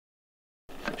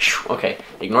Okay,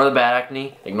 ignore the bad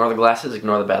acne, ignore the glasses,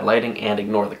 ignore the bad lighting, and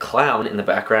ignore the clown in the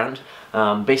background.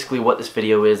 Basically what this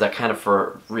video is, I kind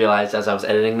of realized as I was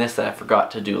editing this that I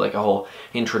forgot to do like a whole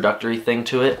introductory thing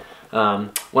to it.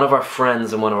 One of our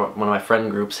friends in one of my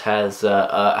friend groups has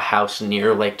a house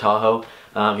near Lake Tahoe.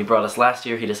 He brought us last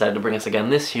year, he decided to bring us again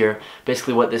this year.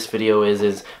 Basically what this video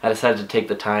is I decided to take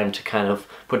the time to kind of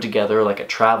put together like a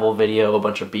travel video, a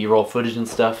bunch of B-roll footage and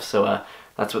stuff, so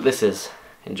that's what this is.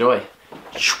 Enjoy!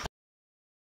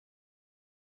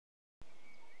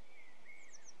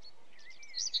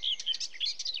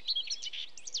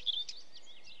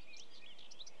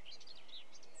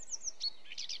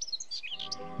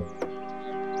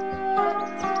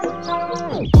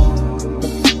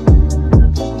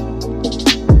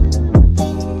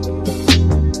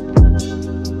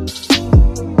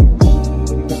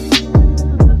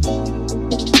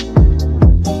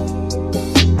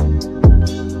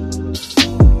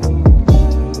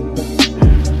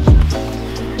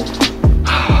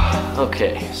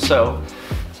 Okay, so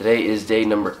today is day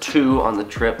number 2 on the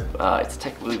trip. It's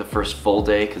technically the first full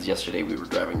day because yesterday we were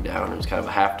driving down. It was kind of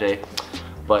a half day,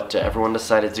 but everyone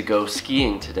decided to go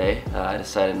skiing today. I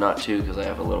decided not to because I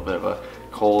have a little bit of a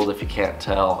cold, if you can't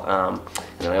tell.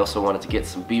 And I also wanted to get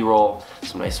some B-roll,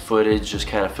 some nice footage, just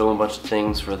kind of film a bunch of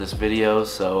things for this video.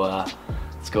 So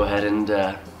let's go ahead and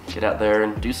get out there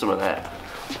and do some of that.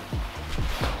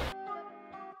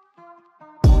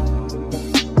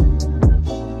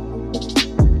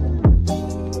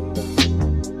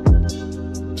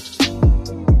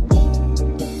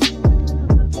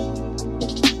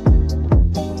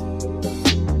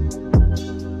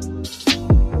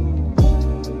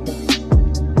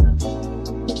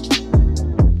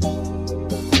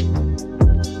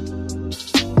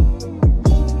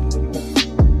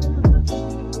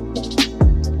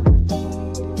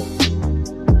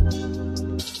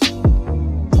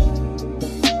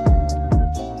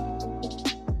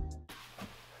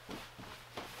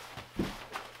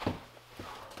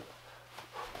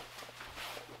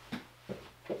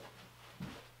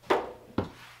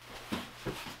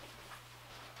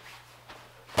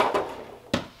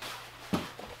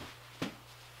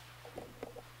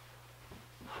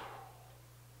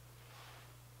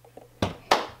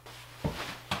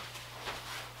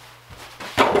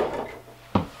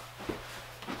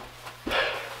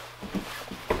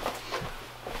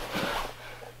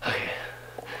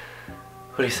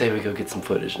 What do you say we go get some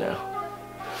footage now?